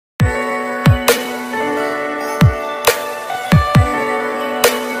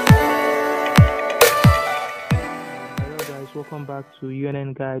welcome back to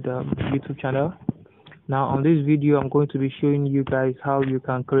UNN Guide YouTube channel. Now on this video I'm going to be showing you guys how you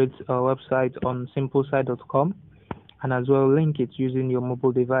can create a website on simplesite.com and as well link it using your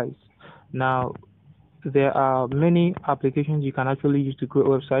mobile device. Now there are many applications you can actually use to create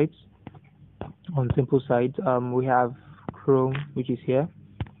websites on SimpleSite. We have Chrome, which is here,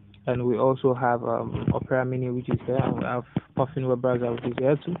 and we also have Opera Mini, which is here, and we have Puffin web browser, which is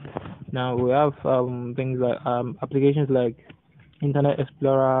here too. Now we have things like applications like Internet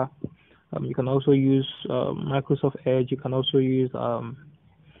Explorer. You can also use Microsoft Edge. You can also use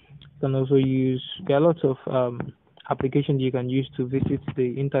there are lots of applications you can use to visit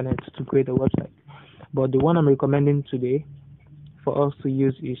the internet to create a website. But the one I'm recommending today for us to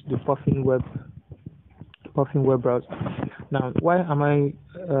use is the Puffin web browser. Now, why am I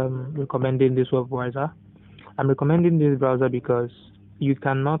recommending this web browser? I'm recommending this browser because you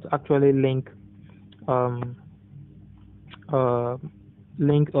cannot actually link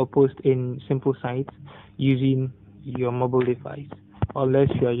or post in SimpleSite using your mobile device unless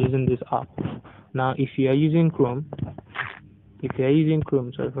you are using this app. Now, if you are using Chrome, if you're using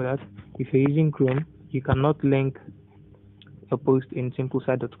Chrome, you cannot link a post in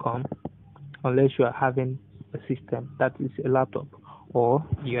simplesite.com unless you are having a system that is a laptop or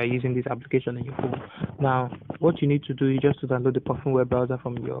you are using this application on your phone. Now, what you need to do is just to download the Puffin web browser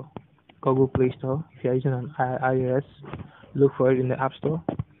from your Google Play Store. If you are using an iOS, look for it in the App Store.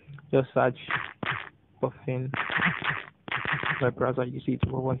 Just search Puffin web browser. You see it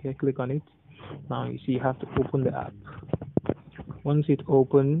over here. Click on it. Now you see you have to open the app. Once it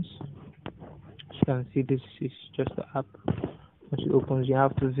opens, you can see this is just the app. Once it opens, you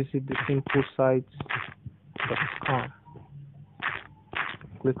have to visit the simplesite.com.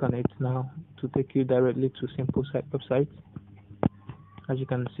 Click on it now to take you directly to SimpleSite website. As you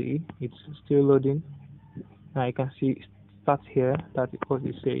can see, it's still loading. Now you can see start here. That is what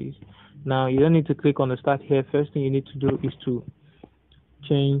it says. Now you don't need to click on the start here. First thing you need to do is to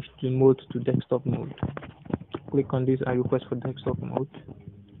change the mode to desktop mode. Click on this and request for desktop mode.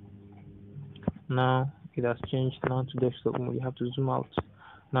 Now it has changed now to desktop mode. You have to zoom out.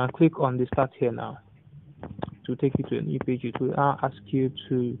 Now click on the start here now to take you to a new page. It will now ask you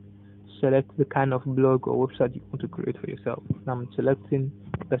to select the kind of blog or website you want to create for yourself. Now I'm selecting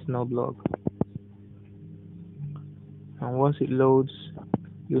personal blog. And once it loads,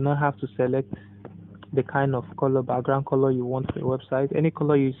 you now have to select the kind of color, background color you want for your website. Any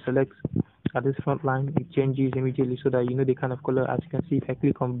color you select at this front line, it changes immediately so that you know the kind of color. As you can see, if I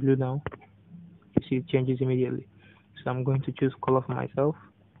click on blue now, you see it changes immediately. So I'm going to choose color for myself.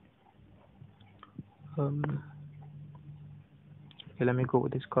 Okay, let me go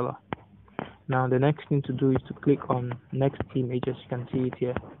with this color. Now the next thing to do is to click on next image. As you can see it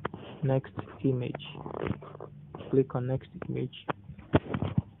here, next image. Click on next image.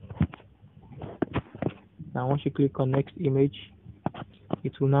 Now once you click on next image,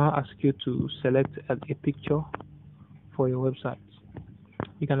 it will now ask you to select a picture for your website.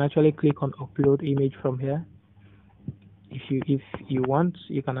 You can actually click on upload image from here. If you want,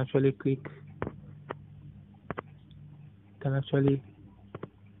 you can actually click. Can actually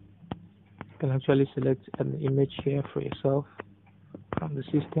select an image here for yourself from the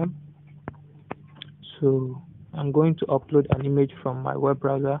system. So I'm going to upload an image from my web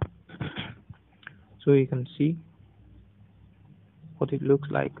browser so you can see what it looks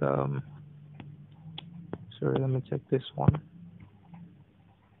like. Sorry, let me check this one.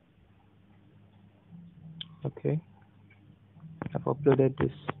 Okay, I've uploaded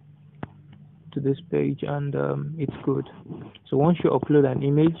this to this page and it's good. So once you upload an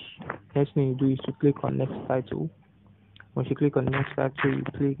image, next thing you do is to click on next title. Once you click on next title, you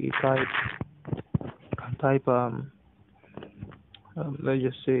click a type. You can type let's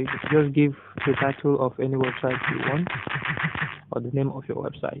just say, just give the title of any website you want or the name of your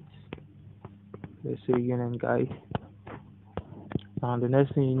website. Let's say UNN Guide. And the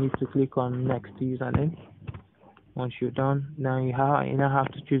next thing you need to click on next username. Once you're done, now you now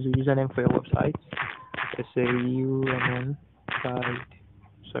have to choose a username for your website. Let's say UNN Guide.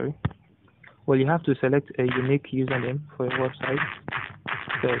 Sorry. Well, you have to select a unique username for your website,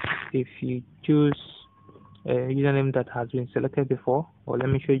 because if you choose a username that has been selected before, or let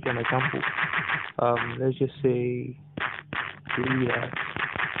me show you an example. Let's just say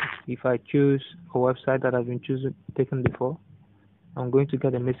if I choose a website that has been taken before, I'm going to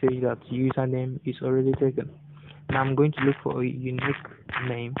get a message that username is already taken. Now I'm going to look for a unique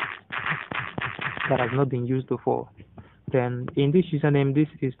name that has not been used before. Then in this username, this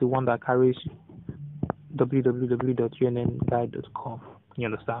is the one that carries www.unnguide.com. You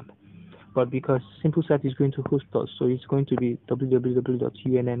understand? but because SimpleSite is going to host us, so it's going to be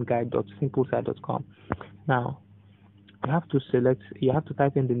www.unnguide.simplesite.com. Now you have to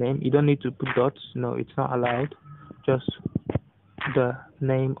type in the name. You don't need to put dots. No, it's not allowed. Just the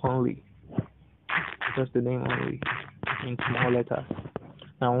name only. Just the name only in small letters.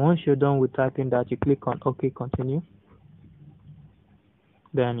 Now once you're done with typing that, you click on OK, continue.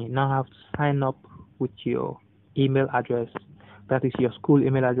 Then you now have to sign up with your email address. That is your school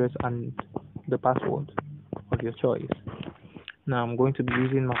email address and the password of your choice. Now I'm going to be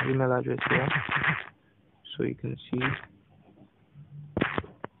using my email address here, so you can see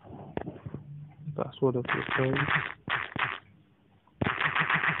the password of your choice.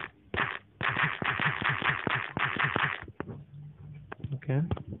 Okay,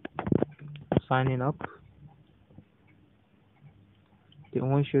 signing up. Then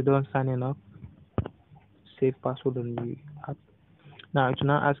once you're done signing up, save password on the app. Now it will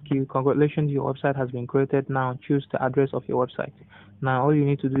now ask you, congratulations, your website has been created. Now choose the address of your website. Now all you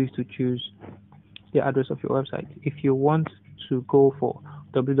need to do is to choose the address of your website. If you want to go for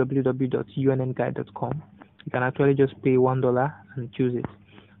www.unnguide.com, you can actually just pay $1 and choose it.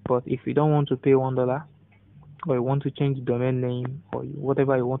 But if you don't want to pay $1, or you want to change the domain name, or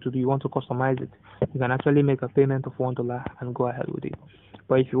whatever you want to do, you want to customize it, you can actually make a payment of $1 and go ahead with it.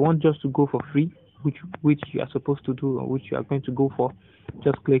 But if you want just to go for free, which you are supposed to do, or which you are going to go for,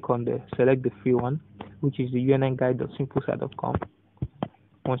 just click on select the free one, which is the unnguide.simplesite.com.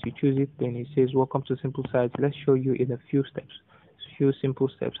 Once you choose it, then it says welcome to SimpleSite. Let's show you in a few simple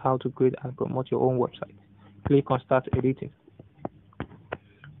steps how to create and promote your own website. Click on start editing.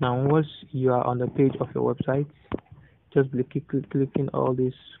 Now once you are on the page of your website, just clicking all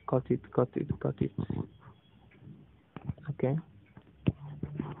this, cut it. Okay,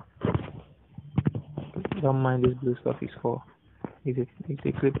 don't mind this blue stuff, is for it's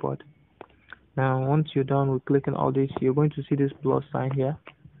a clipboard. Now once you're done with clicking all this, you're going to see this plus sign here.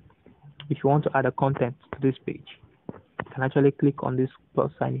 If you want to add a content to this page, you can actually click on this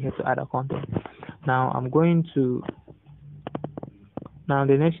plus sign here to add a content. Now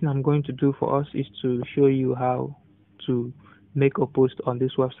the next thing I'm going to do for us is to show you how to make a post on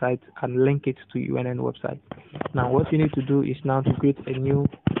this website and link it to UNN website. Now what you need to do is now to create a new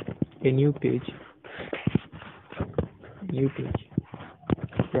page.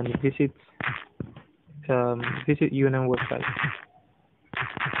 Then visit UNN website.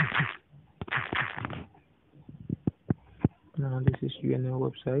 Now this is UNN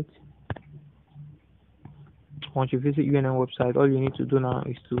website. Once you visit UNN website, all you need to do now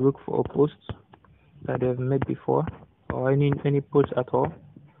is to look for a post that they've made before, or any post at all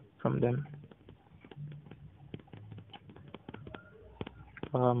from them.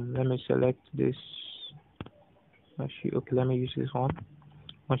 Let me select this. Actually, okay, let me use this one.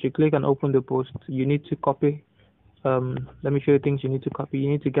 Once you click and open the post, you need to copy. Let me show you things you need to copy. You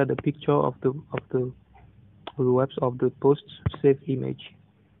need to get the picture of the webs of the post, save image,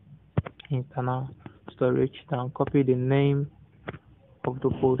 internal storage. Now copy the name of the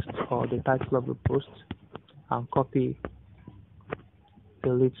post or the title of the post, and copy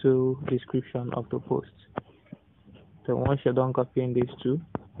the little description of the post. So once you're done copying these two,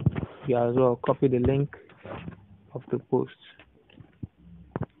 you as well copy the link of the post.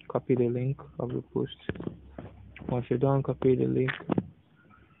 Copy the link of the post. Once you're done, copy the link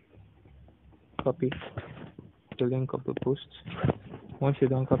of the post. Once you're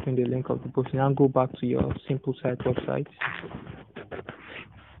done copying the link of the post, now go back to your SimpleSite website.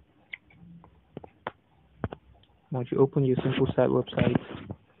 Once you open your SimpleSite website,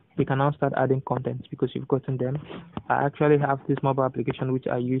 you can now start adding contents because you've gotten them. I actually have this mobile application which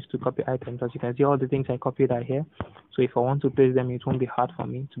I use to copy items. As you can see, all the things I copied are here. So if I want to paste them, it won't be hard for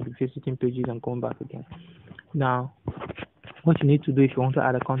me to be visiting pages and going back again. Now, what you need to do if you want to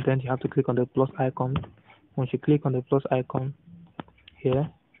add a content, you have to click on the plus icon. Once you click on the plus icon here,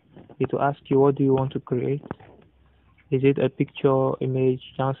 it will ask you what do you want to create. Is it a picture, image?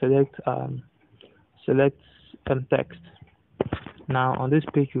 Now select text. Now on this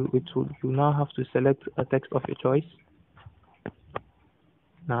page, you now have to select a text of your choice.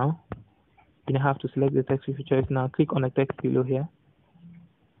 Now you have to select the text of your choice. Now click on the text below here.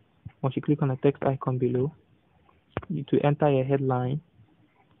 Once you click on the text icon below, to enter your headline,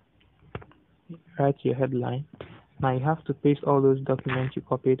 write your headline. Now you have to paste all those documents you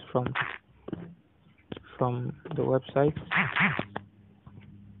copied from the website.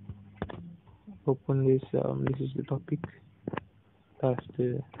 Open this. This is the topic. That's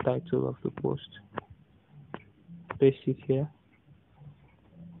the title of the post. Paste it here.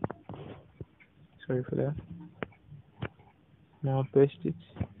 Sorry for that. Now paste it.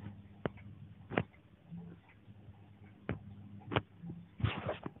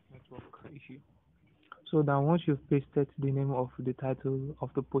 So now once you've pasted the name of the title of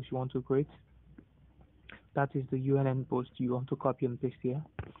the post you want to create, that is the UNN post you want to copy and paste here.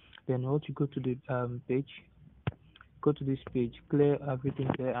 Then once you go to the page, go to this page, clear everything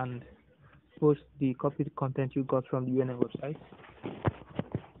there and post the copied content you got from the UNN website.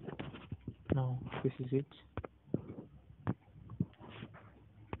 Now this is it.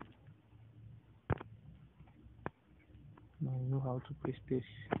 Now you know how to paste this.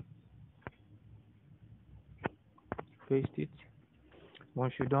 Paste it.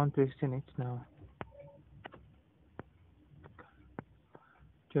 Once you're done pasting it, now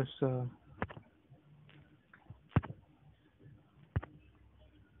just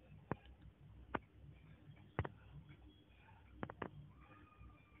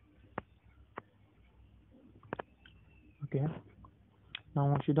okay. Now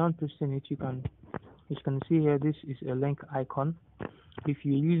once you're done pasting it, you can see here this is a link icon. If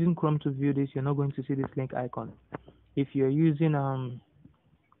you're using Chrome to view this, you're not going to see this link icon. If you're using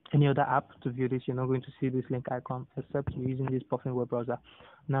any other app to view this, you're not going to see this link icon except you're using this Puffin web browser.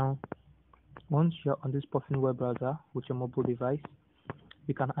 Now once you're on this Puffin web browser with your mobile device,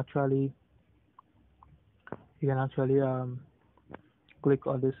 you can actually click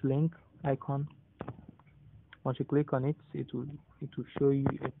on this link icon. Once you click on it, it will show you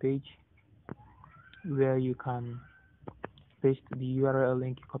a page where you can paste the URL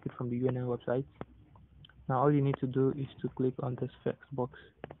link you copied from the UNN website. Now all you need to do is to click on this text box.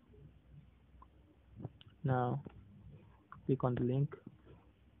 Now click on the link,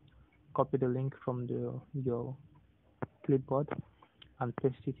 copy the link from your clipboard and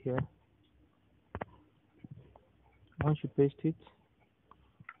paste it here. Once you paste it,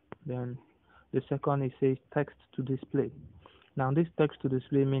 then the second it says text to display. Now this text to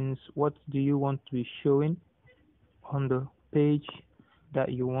display means what do you want to be showing on the page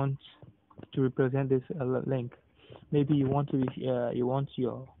that you want to represent this link. Maybe you want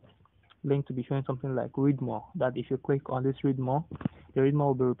your link to be showing something like read more, that if you click on this read more, the read more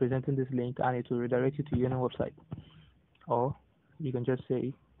will be representing this link and it will redirect you to your own website. Or you can just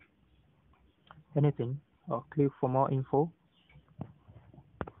say anything or click for more info.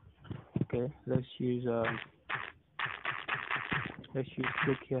 Okay, let's use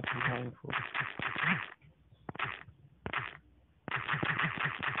click here for more info.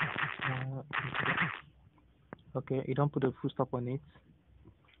 Okay, you don't put a full stop on it,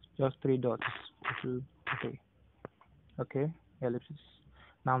 just 3 dots to okay, ellipsis.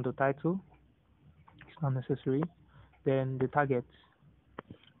 Now the title is not necessary. Then the target,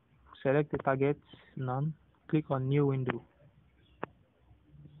 select the target, none, click on new window.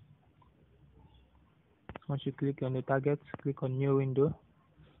 Once you click on the target, click on new window,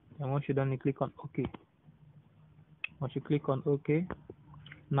 and once you're done, you click on OK. Once you click on OK,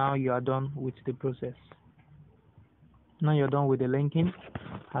 now you are done with the process. Now you're done with the linking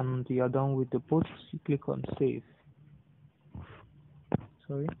and you're done with the post. You click on save.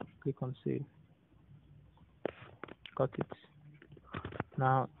 Click on save. Got it.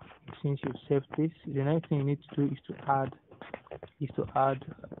 Now since you've saved this, the next thing you need to do is to add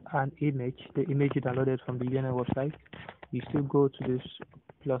an image, the image you downloaded from the UNN website. You still go to this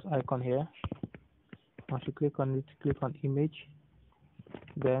plus icon here. Once you click on it, click on image,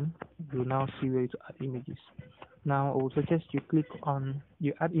 then you'll now see where to add images. Now I will suggest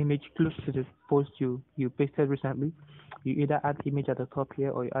you add image close to the post you pasted recently. You either add image at the top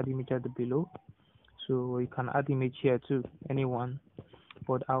here or you add image at the below. So you can add image here too, anyone,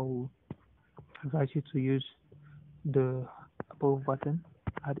 but I will advise you to use the above button,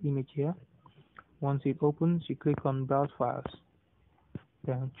 add image here. Once it opens, you click on browse files,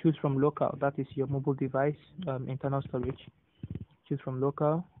 then choose from local, that is your mobile device internal storage. Choose from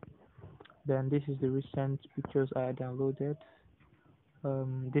local, then this is the recent pictures I downloaded.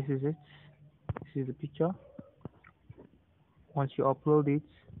 This is it, this is the picture. Once you upload it,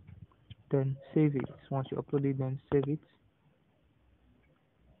 then save it. Once you upload it, then save it.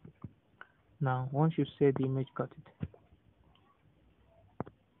 Now once you save the image, cut it.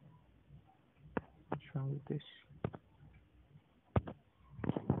 What's wrong with this?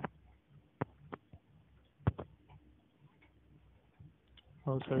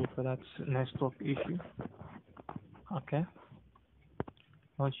 Oh, sorry for that network issue. Okay,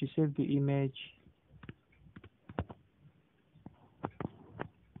 once you save the image,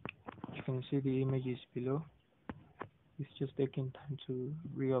 you can see the images below. It's just taking time to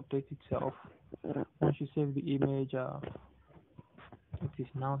re-update itself. Once you save the image, it is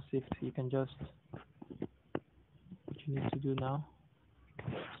now saved. You can just, what you need to do now,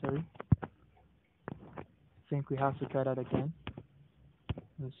 sorry, I think we have to try that again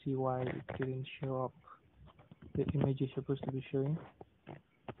and see why it didn't show up. the image is supposed to be showing.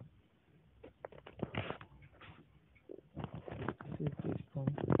 Save this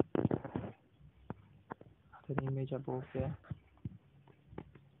one. Add an image above there.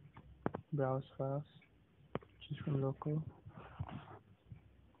 Browse files. Choose from local.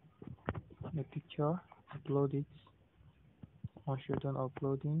 The picture. Upload it. Once you're done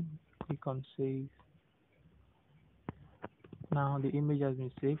uploading, click on save. Now the image has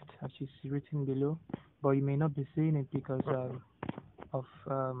been saved as is written below, but you may not be seeing it because of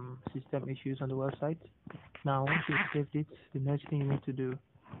system issues on the website. Now once you've saved it, the next thing you need to do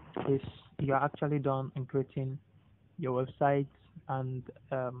is you're actually done in creating your website and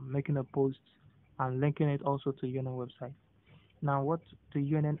making a post and linking it also to your website. Now what the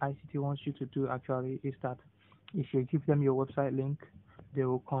UNN ICT wants you to do actually is that if you give them your website link, they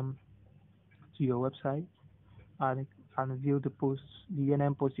will come to your website and view the posts, the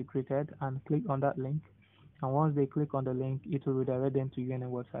UNN post you created, and click on that link. And once they click on the link, it will redirect them to UNN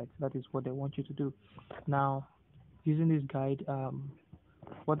website. That is what they want you to do. Now, using this guide,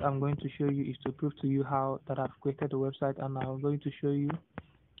 what I'm going to show you is to prove to you how that I've created a website, and I'm going to show you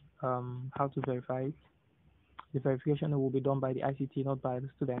how to verify it. The verification will be done by the ICT, not by the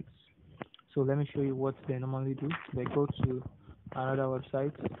students. So let me show you what they normally do. They go to another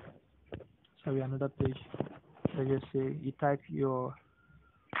website, another page. Let's just say you type your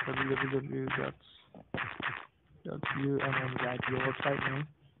www.unn, like your website name,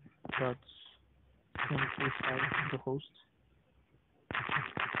 .simplesite, the host.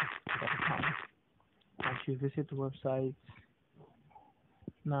 Once you visit the website,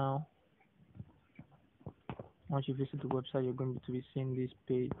 now once you visit the website, you're going to be seeing this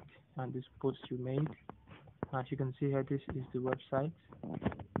page and this post you made. As you can see here, this is the website.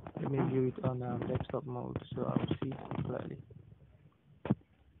 Let me view it on desktop mode so I'll see it clearly.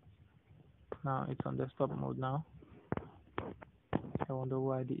 Now it's on desktop mode now. I wonder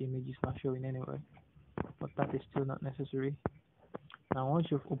why the image is not showing anyway, but that is still not necessary. Now once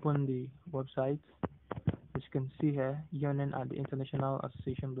you've opened the website, as you can see here, UNN at the International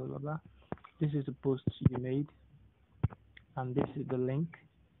Association, blah blah blah. This is the post you made, and this is the link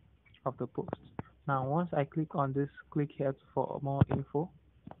of the post. Now once I click on this, click here for more info,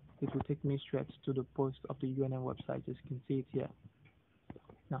 it will take me straight to the post of the UNN website. As you can see it here.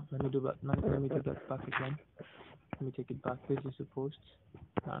 Now let me do that. Now let me take that back again. Let me take it back. This is the post,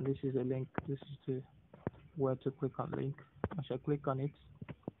 and this is a link. This is the where to click on link. Once I click on it,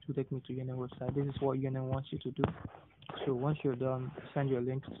 it will take me to UNN website. This is what UNN wants you to do. So once you're done, send your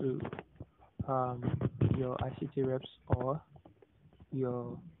link to your ICT reps or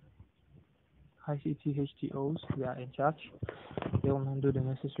your ICT HTOs. They are in charge. They will handle the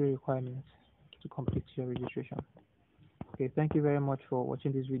necessary requirements to complete your registration. Okay, thank you very much for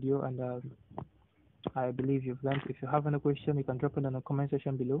watching this video, and I believe you've learned. If you have any question, you can drop it in the comment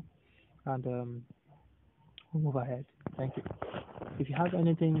section below, and we'll move ahead. Thank you. If you have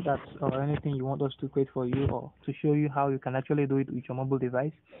anything or anything you want us to create for you, or to show you how you can actually do it with your mobile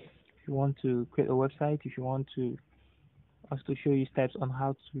device, if you want to create a website, if you want us to show you steps on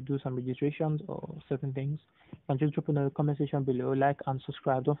how to do some registrations or certain things, and just drop in the comment section below. Like and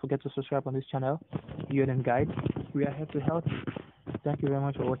subscribe. Don't forget to subscribe on this channel, UNN Guide. We are here to help you. Thank you very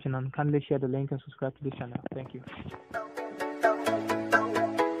much for watching, and kindly share the link and subscribe to this channel. Thank you.